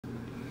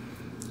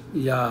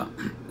Yeah,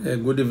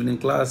 good evening,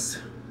 class.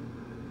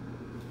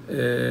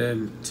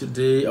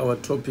 Today our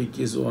topic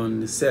is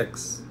on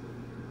sex,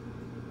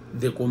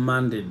 the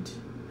commanded,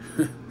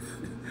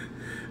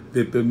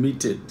 the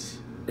permitted,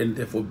 and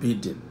the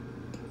forbidden.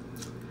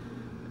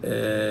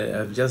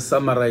 I've just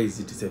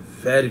summarized it. It's a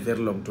very, very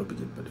long topic,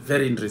 but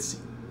very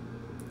interesting.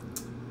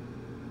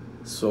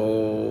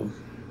 So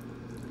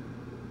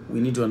we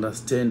need to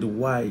understand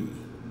why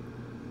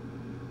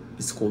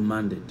it's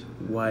commanded,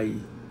 why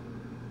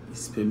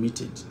it's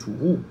permitted, to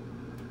who,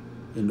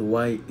 and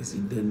why is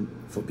it then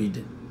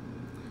forbidden.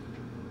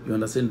 You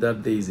understand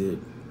that there is a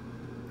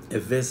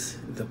verse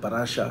in the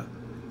parasha,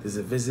 there's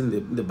a verse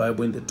in the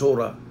Bible, in the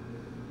Torah,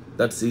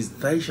 that says,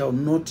 "Thou shalt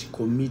not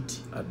commit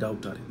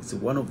adultery." It's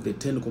one of the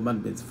 10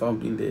 commandments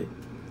found in the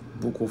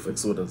book of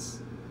Exodus,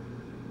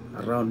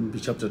 around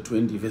chapter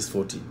 20, verse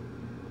 14.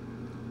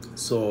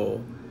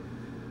 So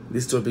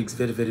this topic is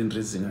very, very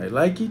interesting. I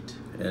like it,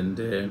 and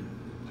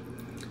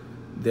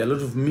there are a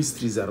lot of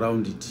mysteries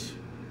around it,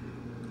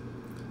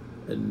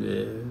 and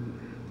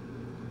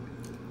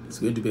it's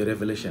going to be a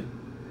revelation.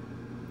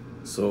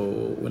 So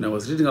when I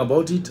was reading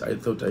about it, I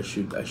thought I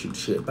should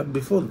share. But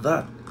before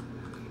that,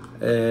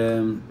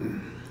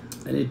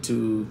 I need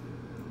to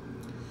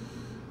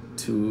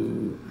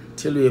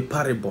tell you a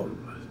parable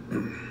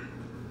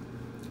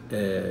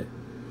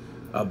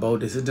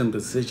about a certain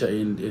researcher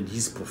and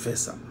his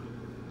professor.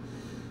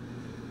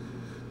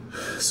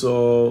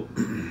 So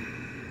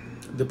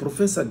the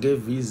professor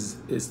gave his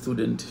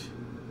student,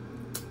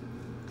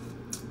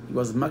 he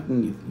was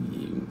marking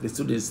the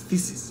student's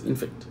thesis, in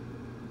fact.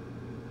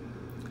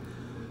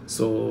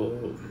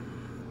 So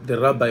the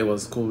rabbi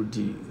was called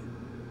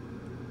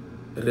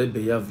Rebbe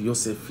Yav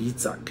Yosef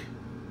Yitzhak.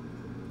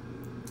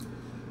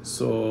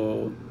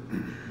 So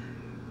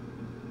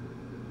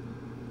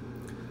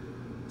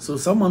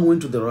someone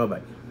went to the rabbi,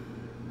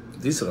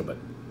 this rabbi,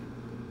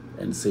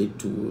 and said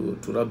to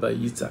Rabbi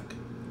Yitzhak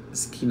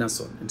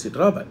Skinnerson, and said,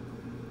 "Rabbi,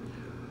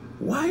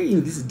 why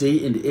in this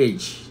day and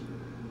age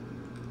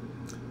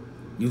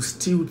you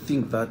still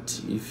think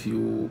that if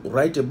you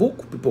write a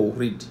book, people will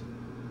read?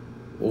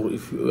 Or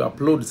if you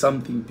upload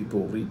something,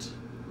 people will read?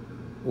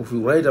 Or if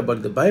you write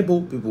about the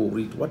Bible, people will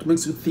read? What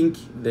makes you think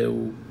they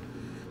will?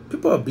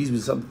 People are busy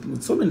with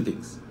so many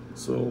things.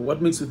 So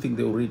what makes you think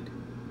they will read?"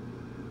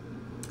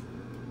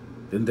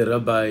 Then the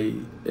rabbi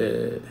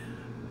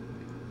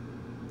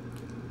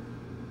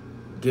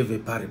gave a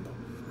parable.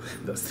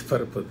 That's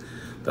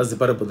the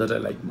parable that I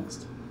like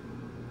most.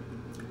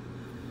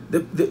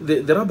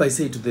 The rabbi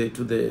said to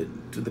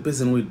the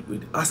person who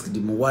asked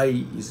him why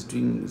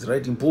he's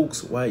writing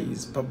books, why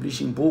he's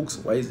publishing books,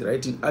 why he's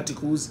writing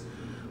articles,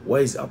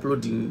 why he's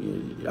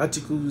uploading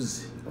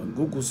articles on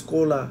Google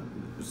Scholar.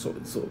 So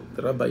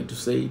the rabbi to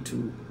say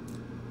to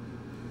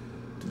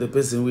the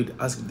person who had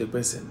asked the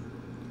question.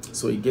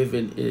 So he gave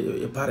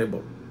a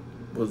parable,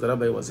 because the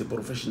rabbi was a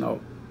professional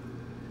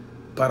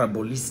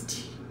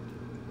parabolist,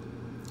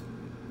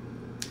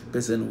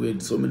 person who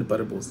had so many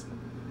parables.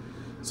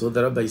 So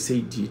the rabbi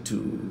said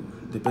to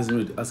the person who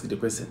had asked the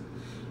question,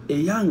 a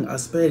young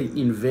aspiring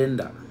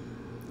inventor,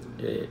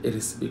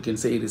 you can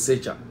say a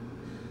researcher,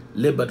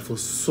 labored for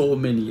so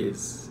many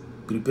years,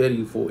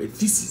 preparing for a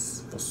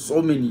thesis for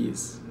so many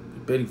years,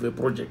 preparing for a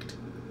project.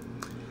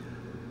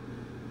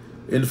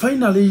 And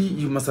finally,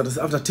 you must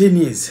understand, after 10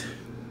 years,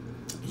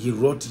 he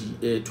wrote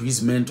to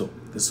his mentor,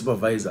 the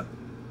supervisor,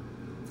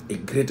 a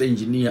great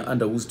engineer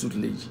under whose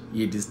tutelage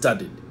he had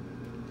studied.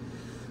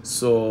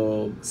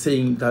 So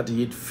saying that he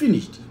had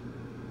finished,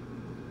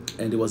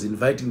 and he was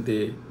inviting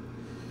the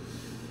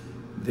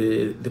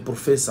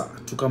professor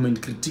to come and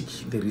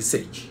critique the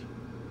research,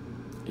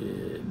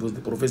 because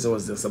the professor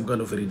was some kind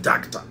of a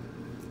redactor.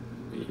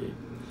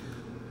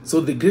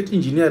 So the great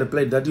engineer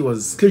replied that he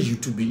was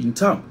scheduled to be in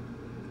town,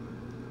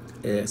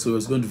 so he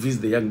was going to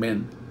visit the young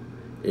man,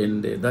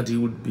 and that he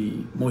would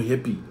be more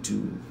happy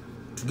to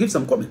give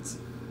some comments.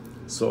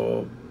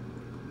 So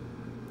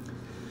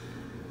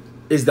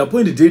as the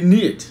appointed day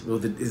neared, or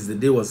as the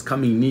day was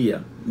coming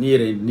nearer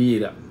and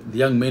nearer, the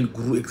young man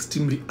grew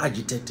extremely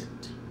agitated.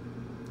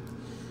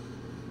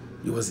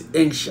 He was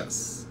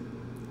anxious.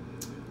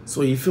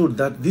 So he felt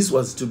that this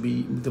was to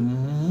be the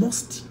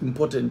most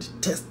important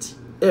test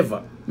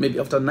ever, maybe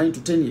after 9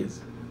 to 10 years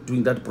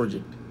doing that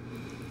project.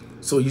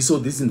 So he saw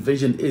this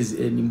invention as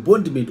an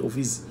embodiment of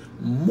his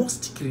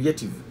most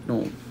creative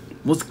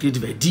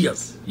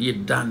ideas he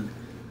had done.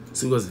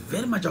 So he was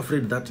very much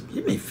afraid that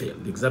he may fail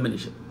the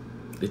examination,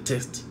 the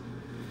test,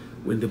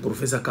 when the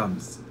professor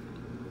comes.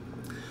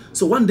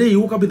 So one day he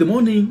woke up in the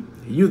morning,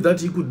 he knew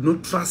that he could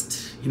not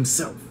trust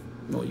himself.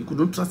 No, he could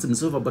not trust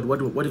himself about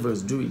whatever he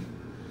was doing.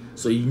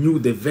 So he knew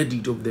the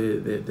verdict of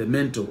the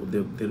mentor,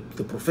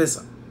 the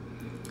professor.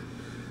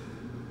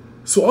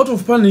 So out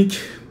of panic,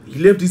 he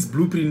left his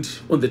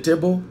blueprint on the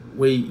table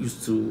where he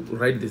used to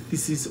write the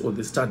thesis or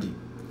the study,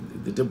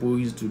 the table where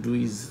he used to do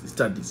his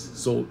studies.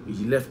 So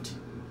he left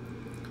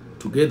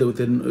together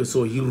with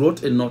so he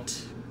wrote a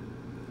note,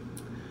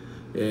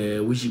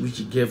 which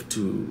he gave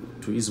to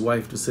his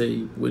wife, to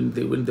say, when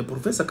the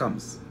professor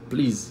comes,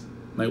 please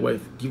my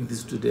wife, give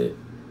this to the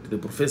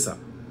professor.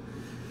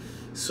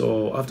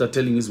 So after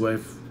telling his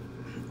wife,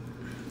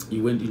 he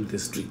went into the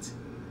street.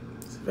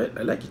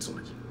 I like it so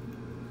much.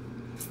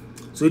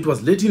 So it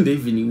was late in the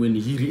evening when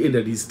he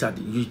re-entered his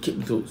study.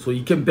 So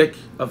he came back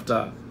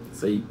after,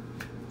 say,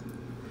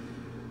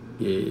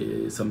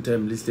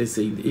 sometime, let's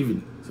say in the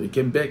evening. So he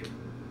came back.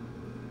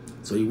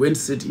 So he went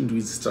straight into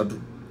his study.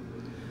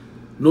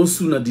 No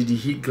sooner did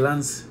he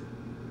glance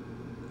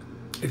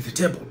at the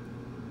table,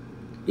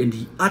 and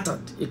he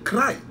uttered a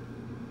cry,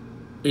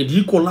 and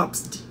he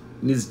collapsed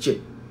in his chair.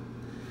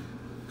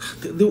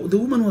 The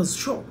woman was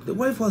shocked. The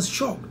wife was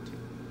shocked.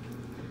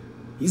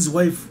 His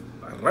wife,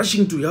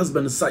 rushing to her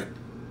husband's side,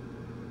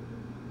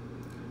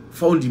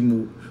 found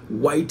him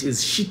white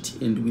as sheet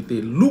and with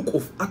a look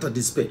of utter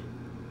despair,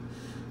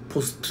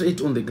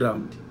 prostrate on the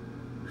ground.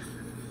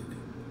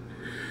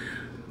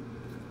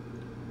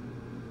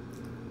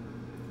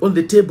 On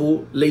the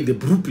table lay the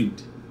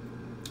blueprint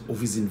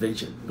of his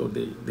invention.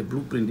 The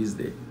blueprint is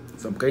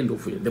some kind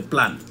of the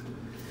plan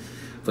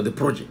for the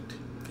project.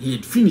 He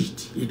had finished,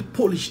 he had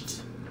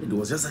polished, and he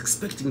was just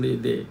expecting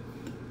the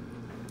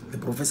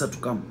professor to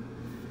come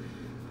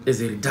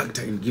as a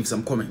redactor and give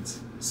some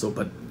comments. So,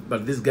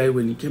 but this guy,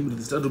 when he came to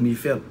the study room, he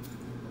fell.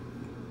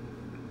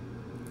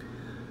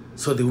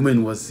 So the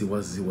woman was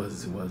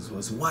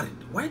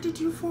worried. Why did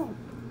you fall?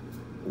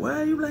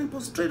 Why are you lying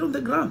prostrate on the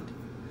ground?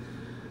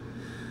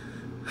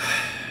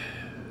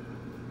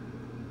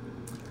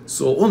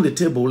 So on the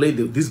table lay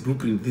this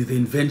blueprint, the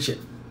invention.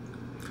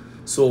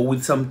 So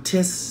with some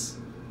test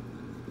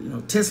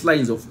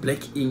lines of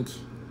black ink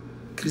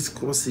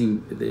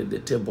crisscrossing the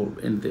table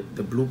and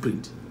the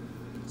blueprint,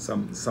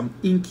 some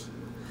ink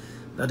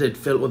that had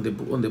fell on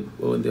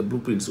the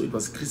blueprint, so it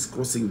was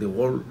crisscrossing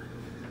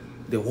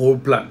the whole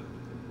plan.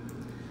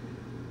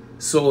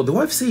 So the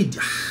wife said,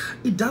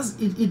 it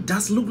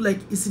does look like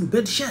it's in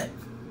bad shape,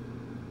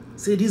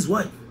 said his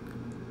wife.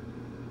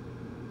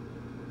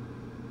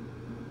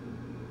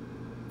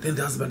 Then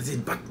the husband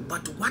said, but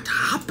what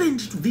happened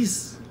to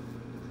this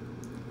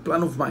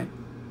plan of mine?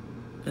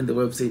 And the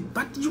wife said,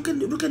 but you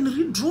can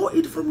redraw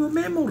it from your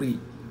memory.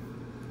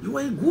 You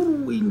are a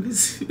guru in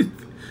this.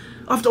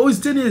 After all, it's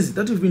 10 years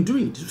that you've been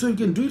doing it, so you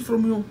can do it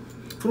from your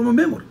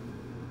memory.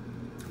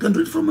 You can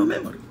do it from your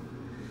memory.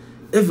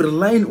 Every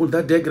line on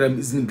that diagram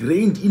is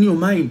ingrained in your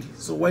mind.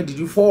 So why did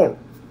you fall?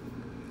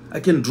 I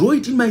can draw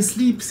it in my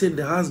sleep, said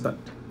the husband.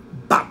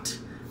 But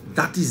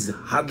that is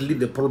hardly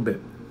the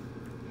problem.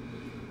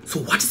 So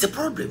what is the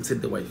problem?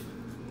 Said the wife.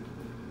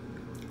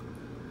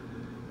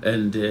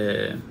 And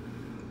the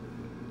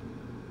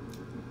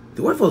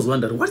wife was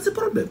wondering, what is the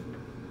problem?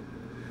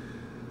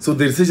 So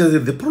the researcher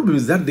said, the problem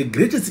is that the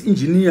greatest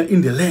engineer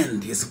in the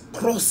land has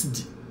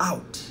crossed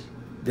out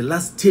the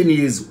last 10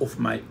 years of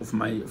my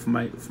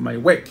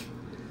work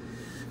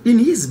in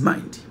his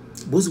mind.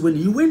 Because when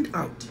he went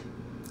out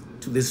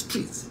to the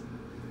streets,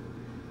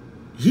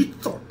 he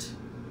thought,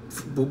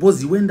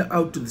 because he went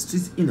out to the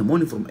streets in the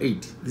morning from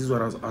 8. This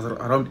was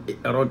around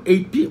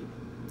 8 p.m.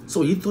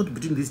 So he thought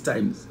between these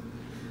times,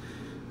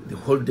 the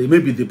whole day,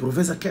 maybe the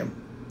professor came.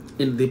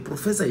 And the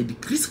professor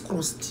had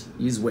crisscrossed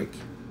his work.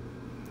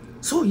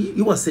 So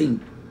he was saying,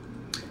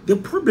 the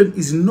problem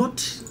is not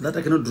that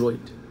I cannot draw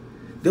it.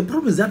 The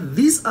problem is that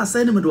this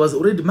assignment was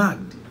already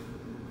marked.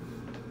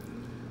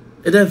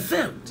 And I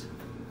failed.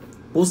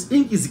 Because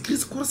ink is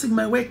crisscrossing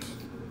my work.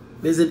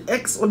 There's an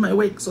X on my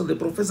work. So the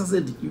professor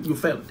said, you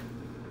failed.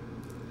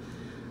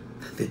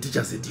 The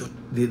teacher said,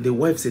 the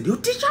wife said, your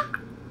teacher?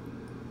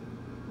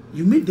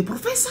 You mean the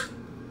professor?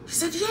 He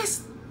said,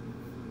 yes.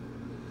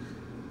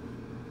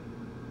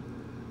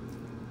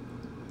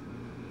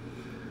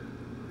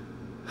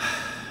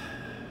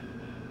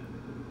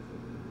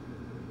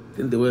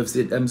 Then the wife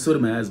said, I'm sorry,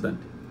 my husband.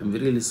 I'm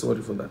really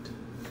sorry for that.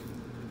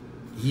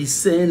 He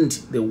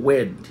sent the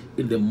word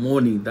in the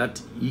morning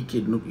that he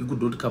could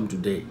not come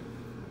today.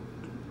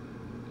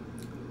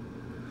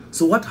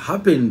 So what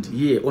happened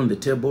here on the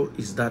table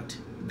is that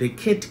the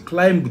cat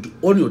climbed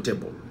on your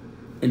table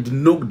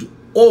and knocked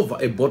over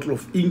a bottle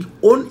of ink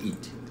on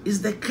it. It's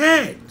the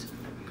cat.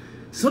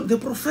 So the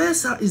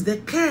professor is the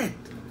cat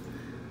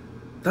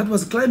that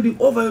was climbing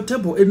over your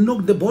table and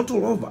knocked the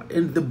bottle over,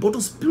 and the bottle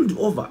spilled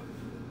over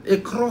a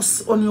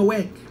cross on your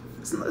work.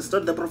 It's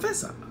not the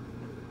professor.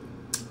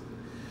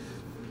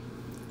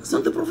 It's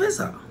not the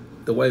professor.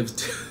 The wife's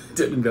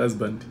telling the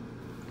husband.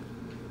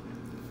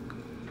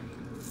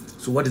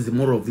 So what is the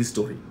moral of this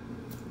story?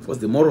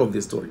 What's the moral of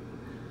the story?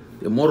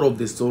 The moral of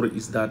the story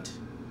is that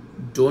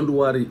don't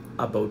worry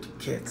about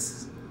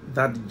cats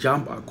that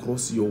jump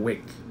across your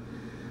work.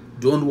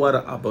 Don't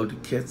worry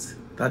about cats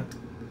that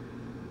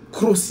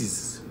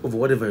crosses over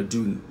whatever you're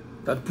doing,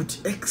 that put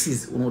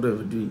X's on whatever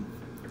you're doing.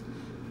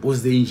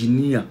 Was the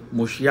engineer,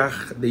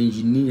 Moshiach, the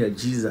engineer,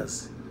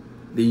 Jesus,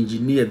 the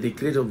engineer, the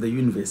creator of the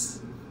universe,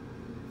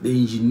 the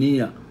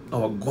engineer,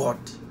 our God,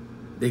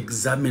 the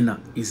examiner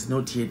is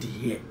not yet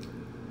here.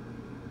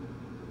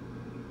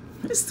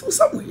 He's still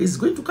somewhere. He's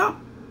going to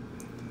come.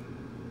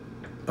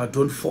 But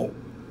don't fall.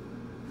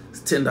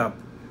 Stand up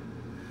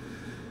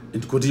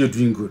and continue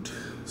doing good.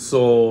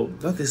 So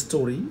that's the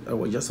story.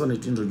 I just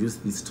wanted to introduce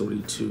this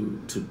story to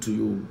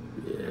you,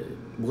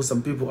 because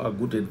some people are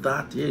good at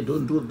that. Yeah,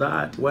 don't do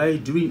that. Why are you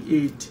doing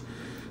it?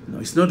 No,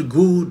 it's not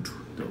good.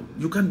 No,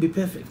 you can't be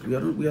perfect. We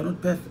are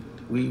not perfect.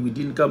 We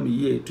didn't come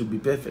here to be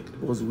perfect,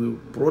 because we were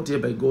brought here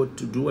by God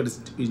to do what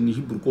is in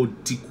Hebrew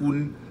called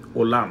tikkun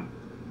olam,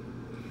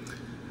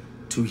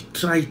 to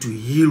try to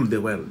heal the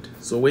world.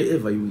 So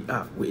wherever you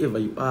are,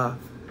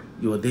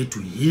 you are there to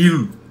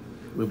heal.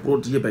 We're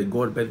brought here by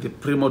God, by the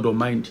primordial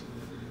mind,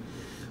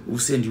 who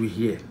sent you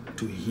here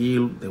to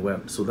heal the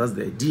world. So that's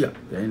the idea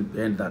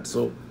behind that.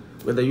 So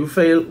whether you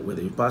fail,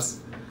 whether you pass,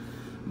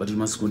 but you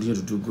must continue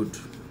to do good.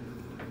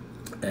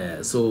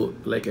 So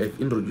like I've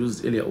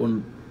introduced earlier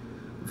on,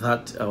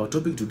 that our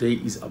topic today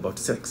is about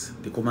sex,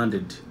 the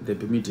commanded, the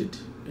permitted,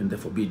 and the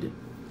forbidden.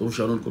 Those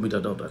shall not commit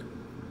adultery.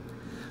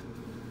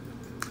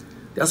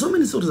 There are so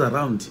many stories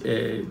around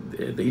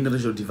the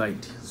international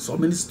divide. So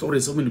many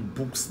stories, so many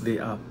books.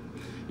 There are,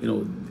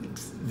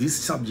 these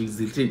subjects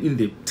written in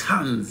the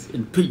tons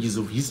and pages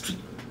of history.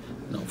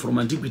 From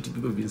antiquity,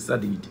 people have been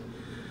studying it.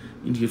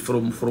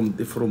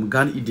 From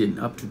Gan Eden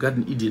up to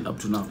Garden Eden up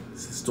to now.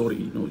 It's a story.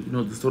 You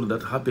know the story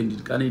that happened in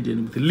Gan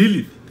Eden with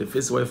Lilith, the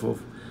first wife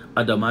of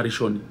Adam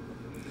Arishoni.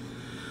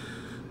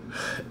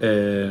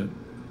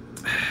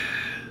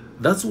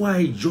 That's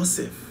why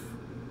Joseph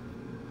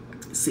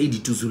said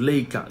to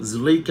Zuleika.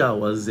 Zuleika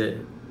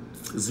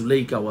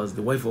was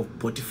the wife of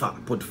Potiphar.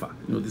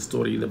 The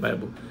story in the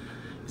Bible.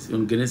 It's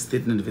in Genesis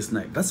 13 verse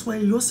 9. That's why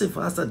Joseph,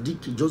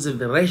 Joseph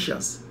the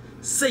righteous,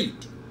 said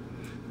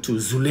to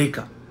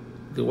Zuleika,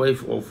 the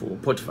wife of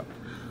Potiphar,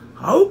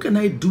 how can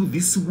I do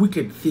this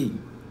wicked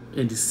thing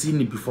and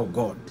sin before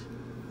God?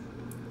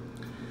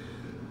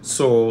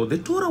 So the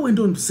Torah went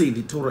on to say,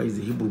 the Torah is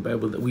the Hebrew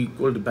Bible that we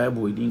call the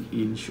Bible in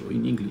English.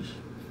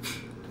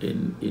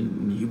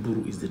 In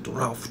Hebrew is the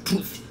Torah of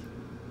truth,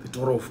 the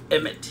Torah of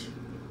emet.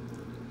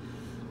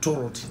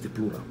 Torah is the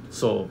plural.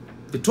 So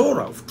the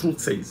Torah of truth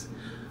says,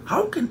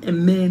 how can a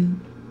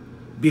man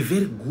be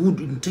very good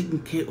in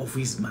taking care of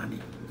his money,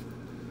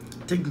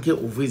 taking care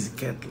of his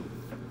cattle,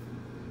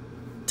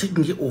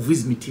 taking care of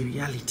his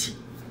materiality,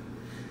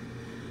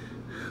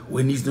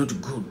 when he's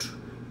not good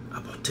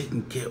about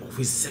taking care of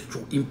his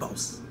sexual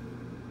impulse?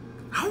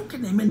 How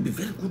can a man be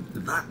very good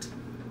at that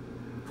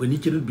when he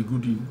cannot be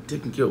good in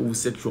taking care of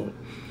his sexual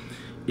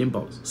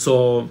impulse?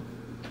 So,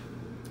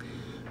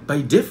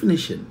 by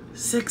definition,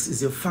 sex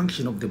is a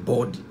function of the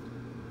body,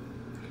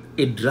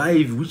 a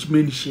drive which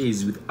man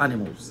shares with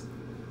animals,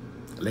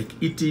 like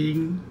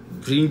eating,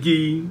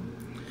 drinking,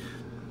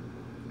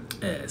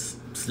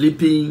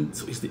 sleeping.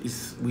 So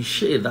we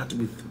share that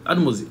with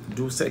animals.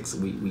 Do sex,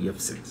 we have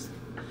sex.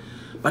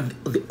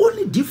 But the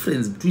only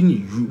difference between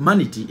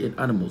humanity and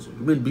animals,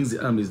 human beings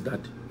and animals, is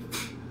that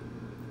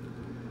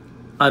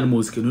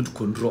animals cannot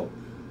control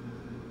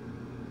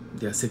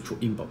their sexual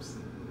impulse.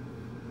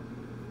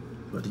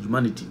 But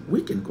humanity,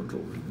 we can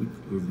control.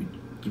 We've been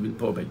given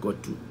power by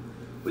God too.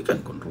 We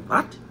can control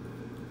that.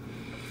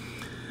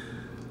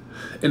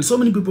 And so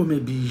many people may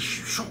be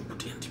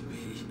shocked and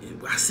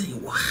are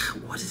saying, wow,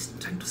 what is he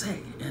trying to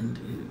say? And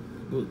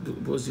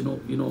because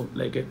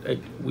like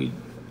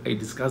I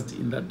discussed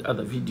in that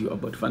other video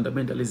about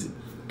fundamentalism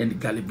and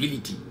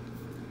gullibility.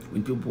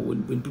 When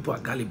people are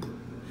gullible,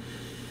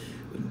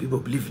 when people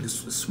believe in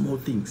small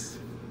things,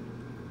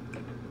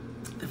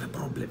 they have a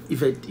problem.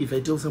 If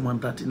I tell someone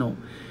that,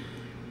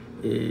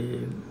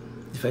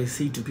 if I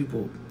say to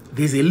people,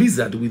 there's a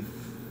lizard with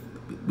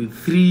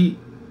 3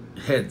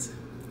 heads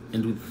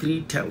and with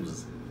 3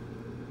 tails,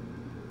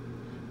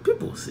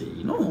 people say,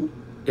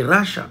 a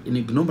rasher, an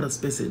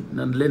ignorant person, an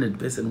unlearned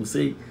person will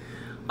say,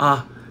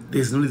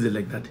 there's no lizard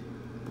like that,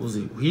 because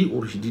he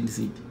or she didn't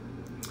see it.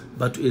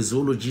 But to a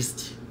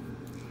zoologist,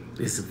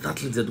 there's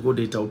that lizard called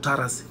the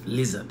Tautaras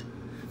lizard.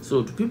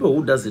 So to people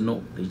who doesn't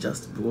know, they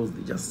just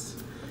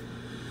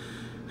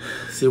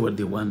say what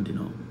they want,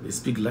 They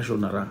speak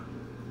Lashon Hara,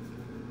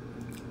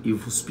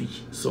 evil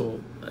speech. So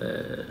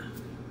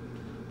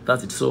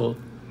that's it. So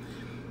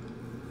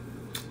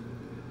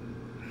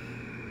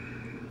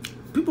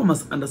people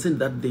must understand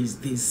that there's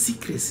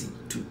secrecy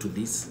to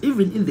this.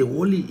 Even in the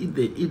holy,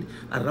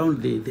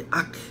 around the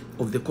Ark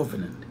of the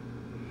Covenant,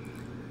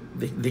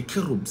 the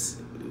cherubs.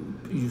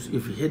 If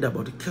you heard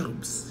about the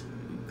cherubs,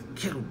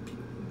 cherub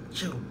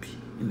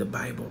in the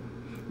Bible,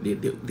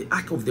 the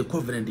Ark of the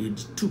Covenant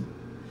had 2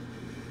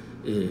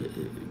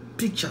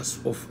 pictures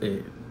of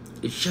a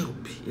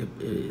cherub,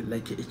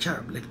 like a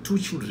cherub, like 2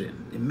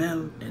 children, a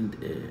male and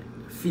a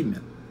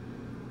female.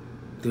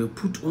 They were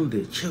put on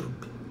the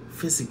cherub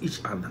facing each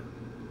other.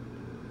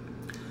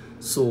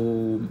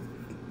 So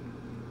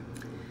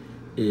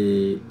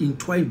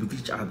entwined with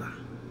each other,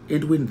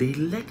 and when they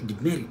lacked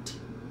merit,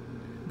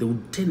 they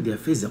would turn their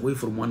face away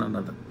from one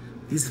another.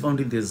 This is found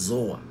in the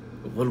Zohar,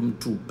 volume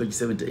 2, page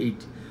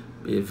 78.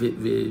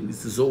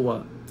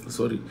 Zohar,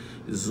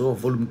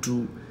 volume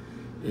 2,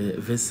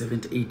 verse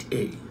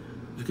 78a.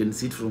 You can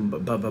see it from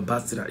Baba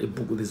Basra, a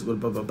book that is called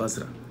Baba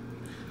Basra.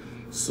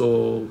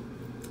 So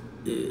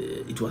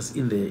it was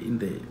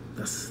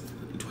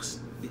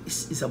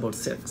is about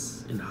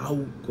sex and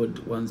how God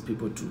wants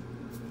people to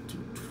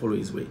follow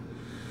his way.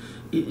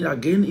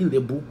 Again, in the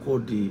book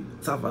called the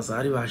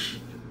Tsavasari Vashi,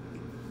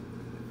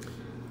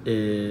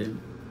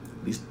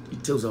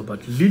 it tells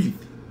about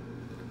Lilith.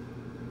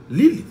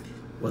 Lilith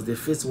was the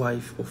first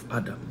wife of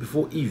Adam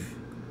before Eve.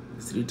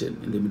 It's written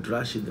in the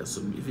Midrash.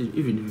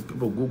 Even if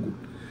people Google,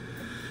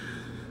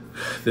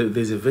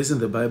 there's a verse in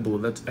the Bible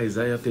that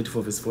Isaiah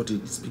 34 verse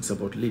 40 speaks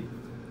about Lilith.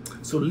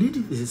 So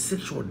Lilith is a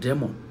sexual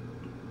demon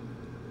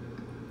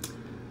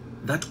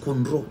that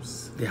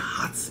controls the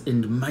hearts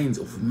and minds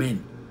of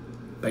men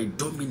by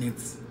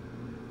dominance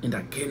and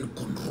again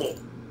control.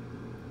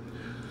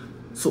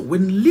 So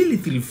when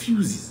Lilith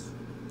refuses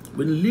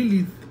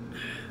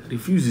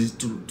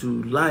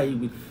to lie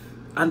with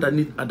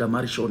underneath Adam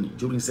Arishoni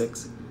during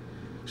sex,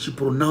 she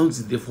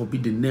pronounced the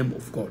forbidden name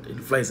of God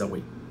and flies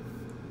away.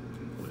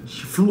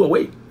 She flew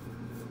away.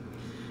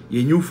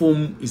 A new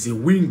form is a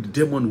winged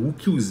demon who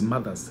kills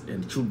mothers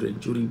and children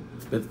during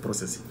birth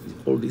process.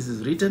 All this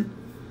is written.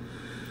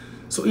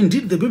 So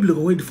indeed, the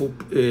biblical word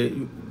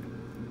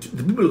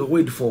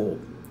for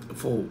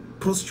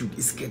prostitute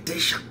is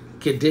Kedesha.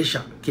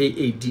 Kedesha,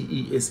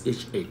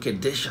 K-A-D-E-S-H-A,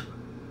 Kedesha.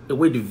 A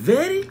word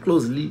very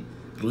closely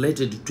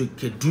related to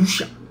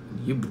Kedusha in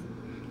Hebrew,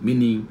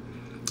 meaning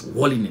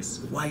holiness.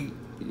 Why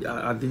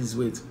are these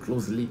words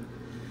closely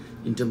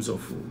in terms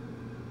of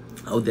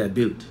how they are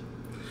built?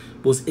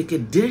 Because a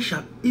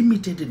Kedesha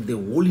imitated the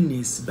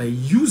holiness by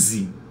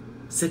using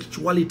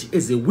sexuality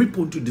as a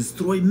weapon to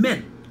destroy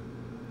men.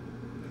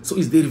 So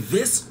it's the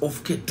reverse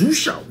of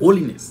Kedusha,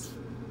 holiness.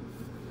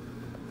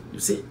 You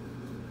see?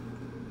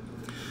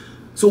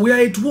 So we are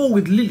at war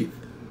with Lilith.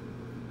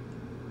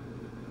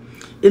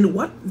 And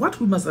what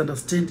we must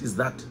understand is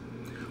that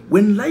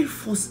when life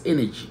force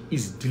energy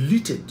is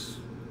deleted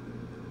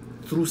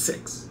through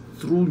sex,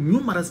 through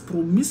numerous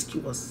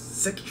promiscuous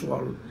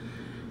sexual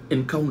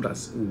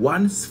encounters,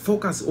 one's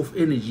focus of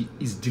energy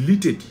is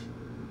deleted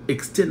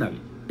externally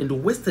and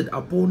wasted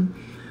upon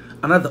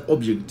another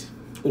object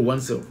or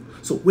oneself.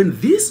 So when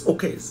this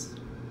occurs,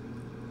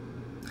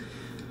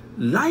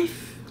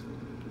 life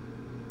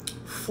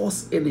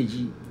force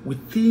energy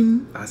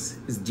within us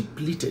is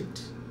depleted,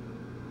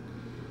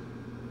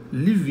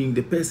 leaving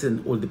the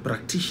person or the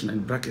practitioner, in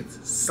brackets,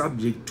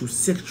 subject to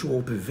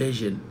sexual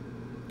perversion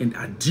and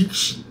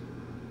addiction,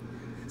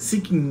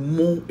 seeking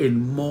more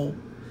and more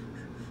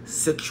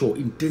sexual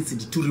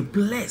intensity to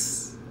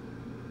replace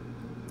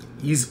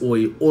his or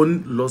her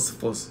own lost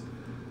force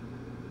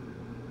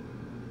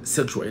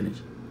sexual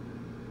energy.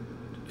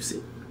 You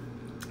see,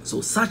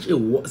 so such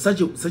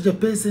a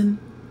person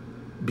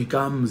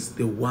becomes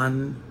the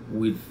one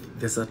with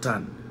the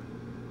Satan,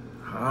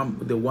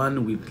 the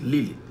one with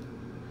Lilith,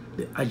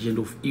 the agent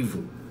of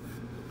evil.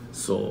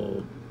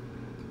 So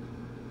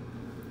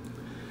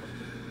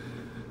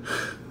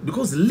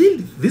because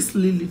Lilith, this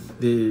Lilith,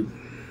 the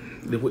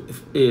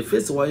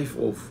first wife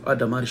of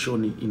Adam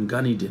Arishoni in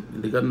Gan Eden,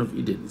 in the Garden of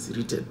Eden, is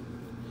written,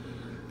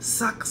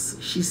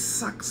 she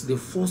sucks the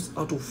force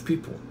out of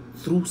people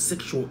through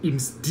sexual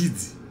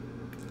misdeeds.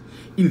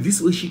 In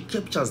this way, she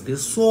captures their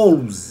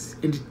souls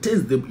and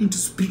turns them into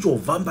spiritual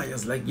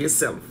vampires like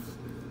yourself.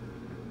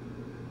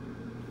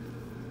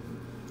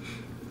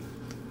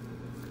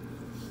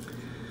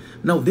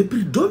 Now, the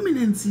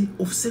predominance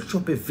of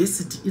sexual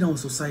perversity in our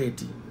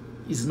society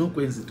is no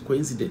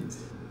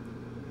coincidence.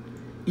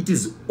 It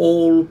is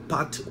all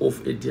part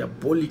of a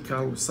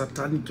diabolical,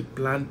 satanic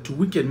plan to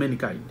weaken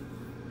mankind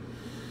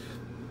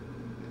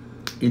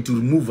and to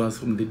remove us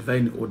from the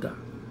divine order,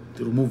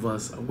 to remove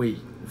us away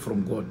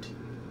from God.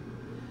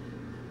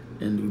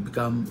 And we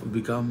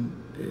become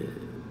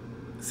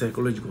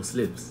psychological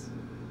slaves.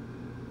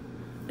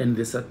 And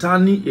the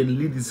satanic and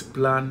Lilith's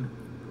plan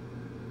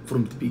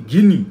from the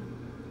beginning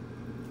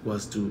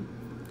was to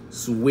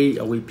sway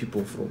away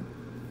people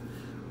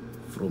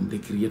from the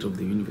creator of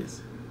the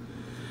universe.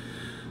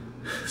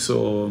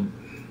 So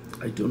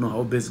I don't know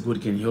how best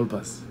God can help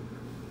us.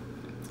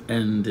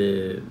 And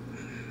I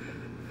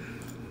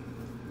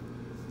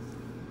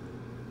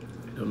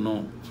don't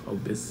know how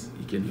best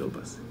he can help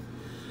us.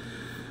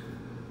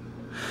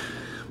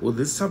 Well,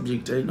 this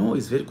subject, I know,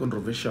 is very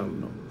controversial,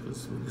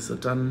 because the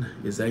Satan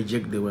has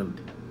hijacked the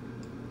world.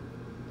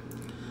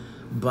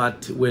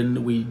 But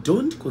when we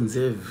don't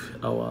conserve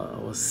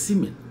our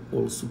semen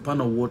or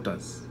supernal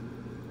waters,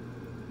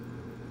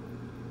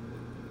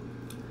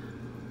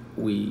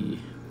 we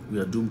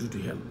are doomed to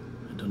hell.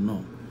 I don't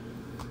know.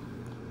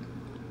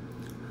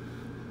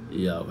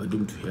 Yeah, we're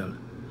doomed to hell.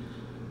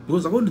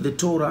 Because according to the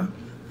Torah,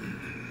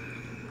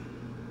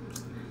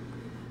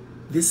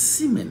 the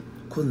semen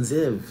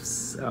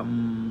conserves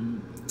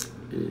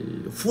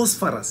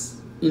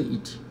phosphorus in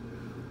it,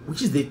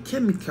 which is the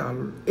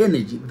chemical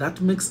energy that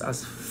makes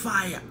us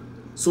fire.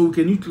 So we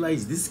can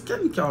utilize this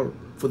chemical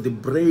for the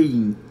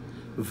brain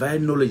via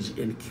knowledge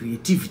and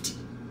creativity.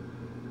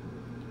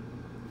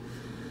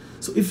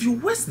 So if you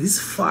waste this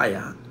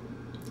fire,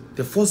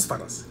 the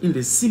phosphorus in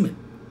the semen,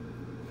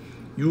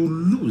 you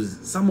lose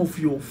some of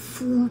your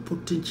full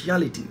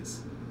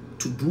potentialities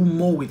to do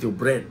more with your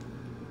brain.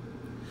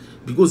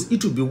 because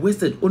it will be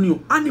wasted on your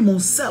animal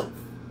self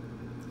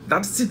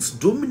that seeks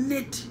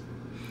dominate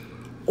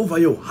over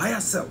your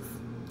higher self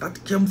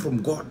that came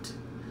from God.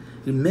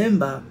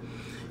 Remember,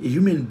 a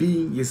human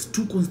being has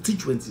two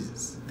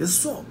constituencies, the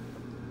soul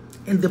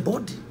and the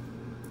body.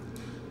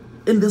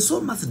 And the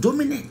soul must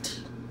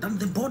dominate than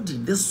the body.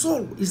 The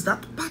soul is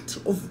that part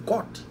of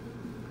God,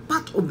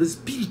 part of the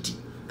spirit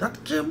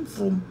that came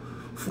from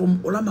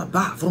Olam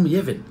Haba, from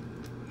heaven.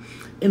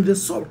 And the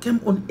soul came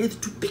on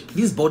earth to pick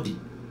this body.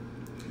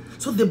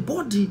 So the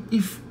body,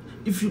 if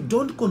you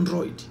don't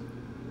control it,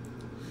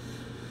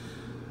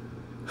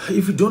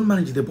 if you don't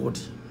manage the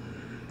body,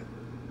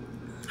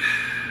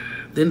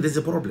 then there's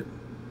a problem.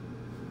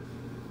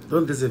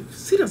 Then there's a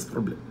serious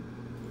problem.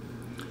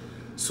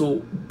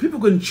 So people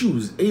can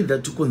choose either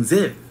to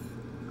conserve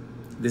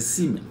the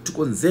semen, to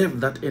conserve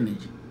that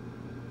energy,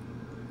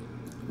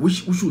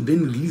 which would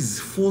then release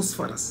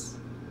phosphorus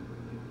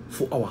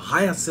for our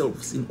higher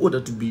selves in order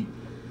to be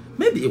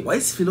maybe a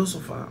wise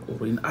philosopher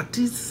or an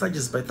artist such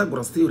as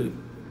Pythagoras'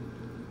 theorem,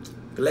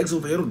 the likes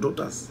of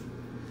Herodotus,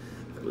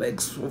 the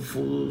likes of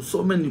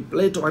so many,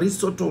 Plato,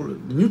 Aristotle,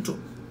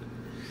 Newton.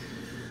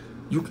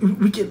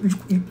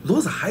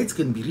 Those heights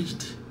can be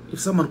reached if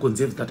someone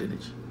conserves that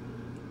energy.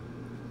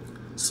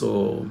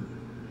 So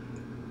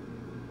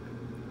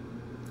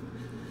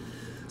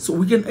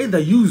we can either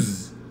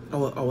use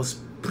our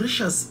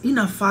precious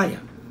inner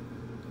fire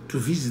to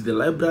visit the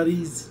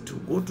libraries, to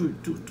go to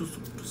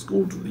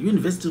school, to the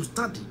university to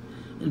study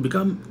and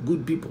become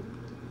good people.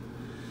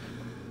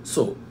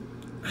 So,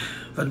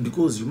 but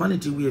because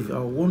humanity, we have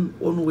our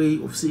own way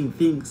of seeing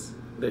things.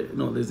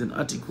 There's an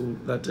article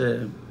that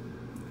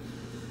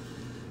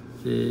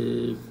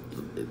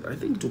I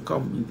think to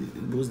come,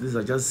 because these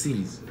are just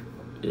series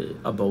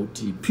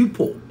about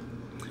people.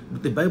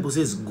 The Bible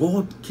says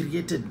God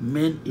created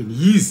man in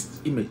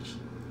his image,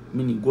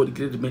 meaning God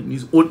created man in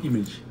his own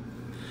image.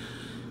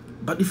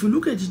 But if you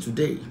look at it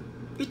today,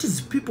 it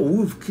is people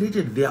who have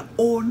created their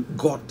own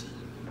God.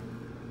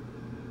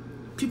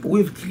 People who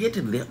have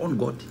created their own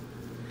God.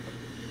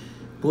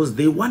 Because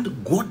they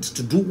want God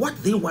to do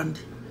what they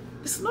want.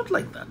 It's not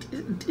like that.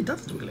 It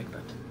doesn't work like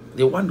that.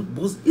 They want,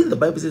 because in the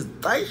Bible says,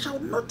 "Thou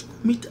shalt not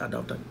commit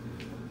adultery."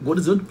 God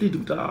is not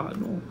pleading,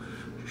 no.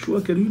 Sure,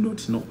 can you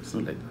not? No, it's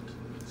not like that.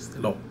 It's the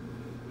law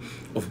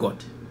of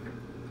God.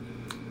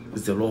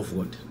 It's the law of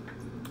God.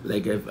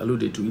 Like I've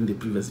alluded to in the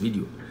previous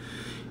video.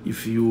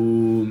 If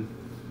you,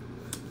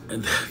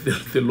 and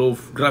the law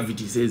of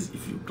gravity says,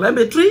 if you climb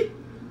a tree,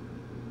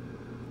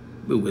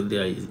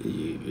 whether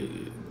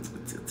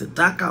it's a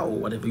darker or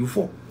whatever, you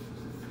fall.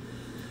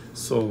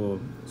 So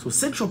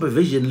sexual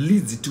perversion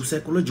leads to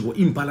psychological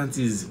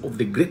imbalances of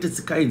the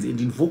greatest kinds and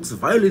invokes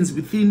violence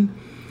within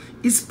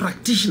its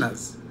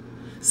practitioners.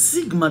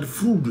 Sigmund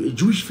Freud, a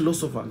Jewish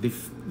philosopher, the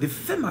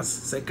famous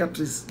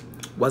psychiatrist,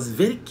 was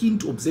very keen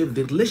to observe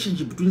the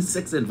relationship between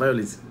sex and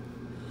violence.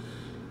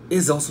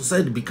 As our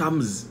society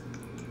becomes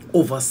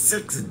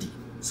over-sexed,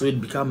 so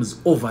it becomes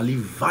overly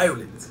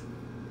violent.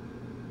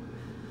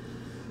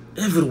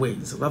 Everywhere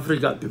in South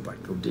Africa, people are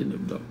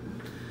condemning them.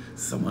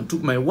 Someone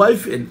took my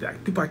wife, and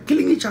people are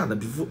killing each other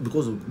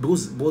because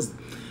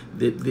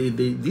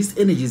this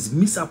energy is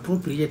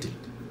misappropriated.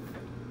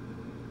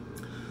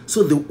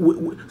 So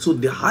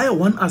the higher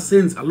one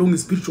ascends along the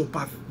spiritual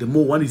path, the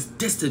more one is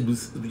tested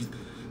with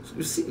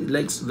you see,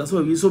 like, that's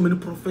why we so many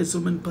prophets, so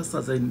many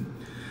pastors are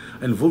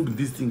involved in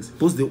these things.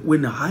 Because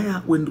when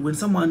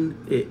someone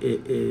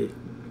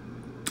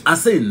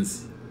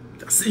ascends,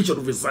 the ascension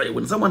of Messiah,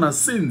 when someone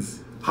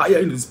ascends higher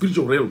in the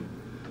spiritual realm,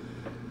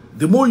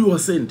 the more you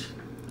ascend,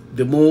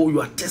 the more you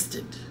are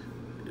tested.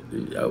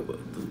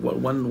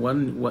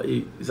 One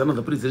is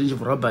another presidential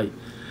rabbi.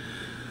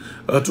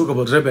 Talk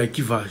about Rabbi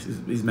Akiva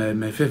is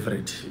my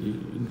favorite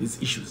in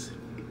these issues.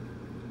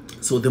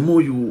 So the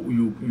more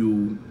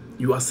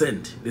you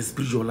ascend the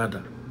spiritual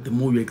ladder, the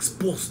more you're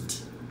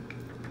exposed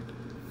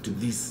to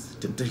these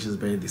temptations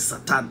by the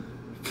Satan.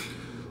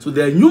 So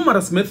there are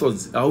numerous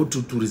methods how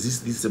to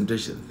resist these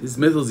temptations. These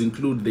methods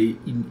include the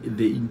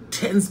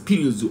intense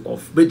periods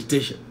of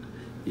meditation,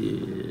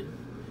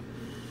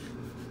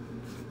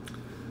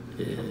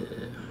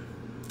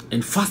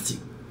 and fasting.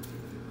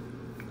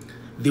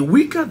 The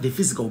weaker the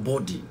physical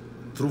body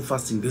through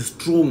fasting, the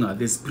stronger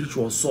the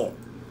spiritual soul.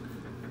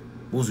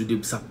 Because we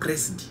have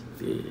suppressed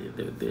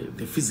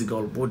the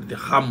physical body, the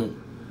hamo.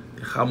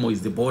 The hamo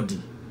is the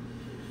body.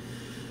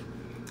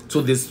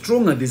 So the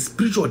stronger the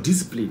spiritual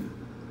discipline,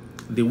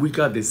 the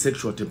weaker the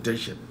sexual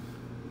temptation.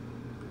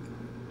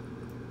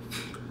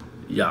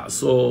 Yeah,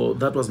 so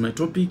that was my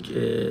topic.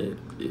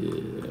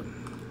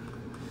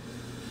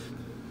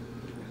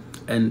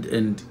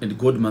 And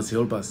God must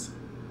help us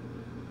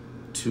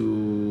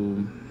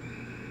to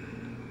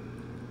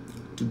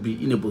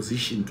be in a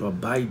position to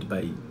abide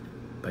by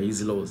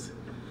his laws.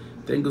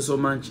 Thank you so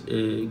much,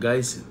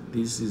 guys.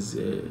 This is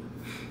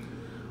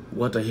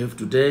what I have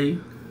today.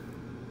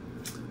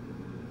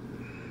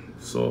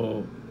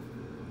 So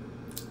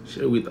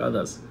share with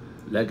others.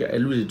 Like I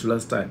alluded to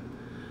last time,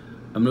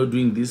 I'm not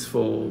doing this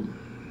for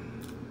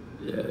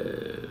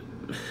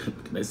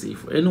can I say,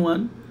 for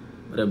anyone,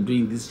 but I'm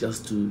doing this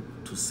just to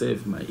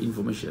save my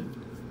information.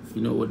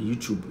 You know, on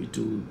YouTube, it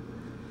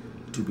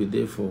will be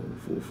there for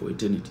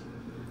eternity.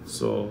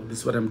 So this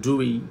is what I'm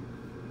doing.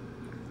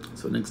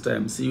 So next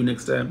time, see you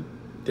next time.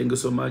 Thank you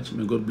so much.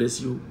 May God bless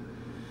you.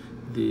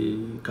 The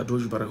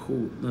Katosh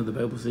Barahu, the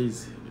Bible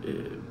says,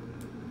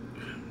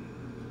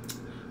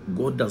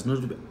 God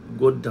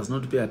does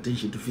not pay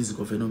attention to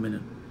physical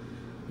phenomena.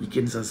 He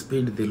can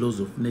suspend the laws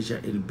of nature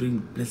and bring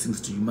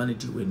blessings to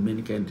humanity when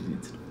mankind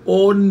needs it.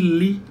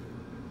 Only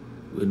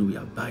when we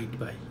abide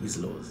by his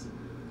laws,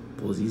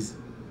 because his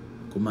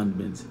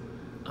commandments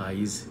are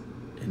his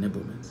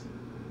enablements.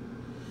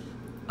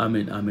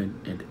 Amen, amen,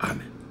 and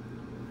amen.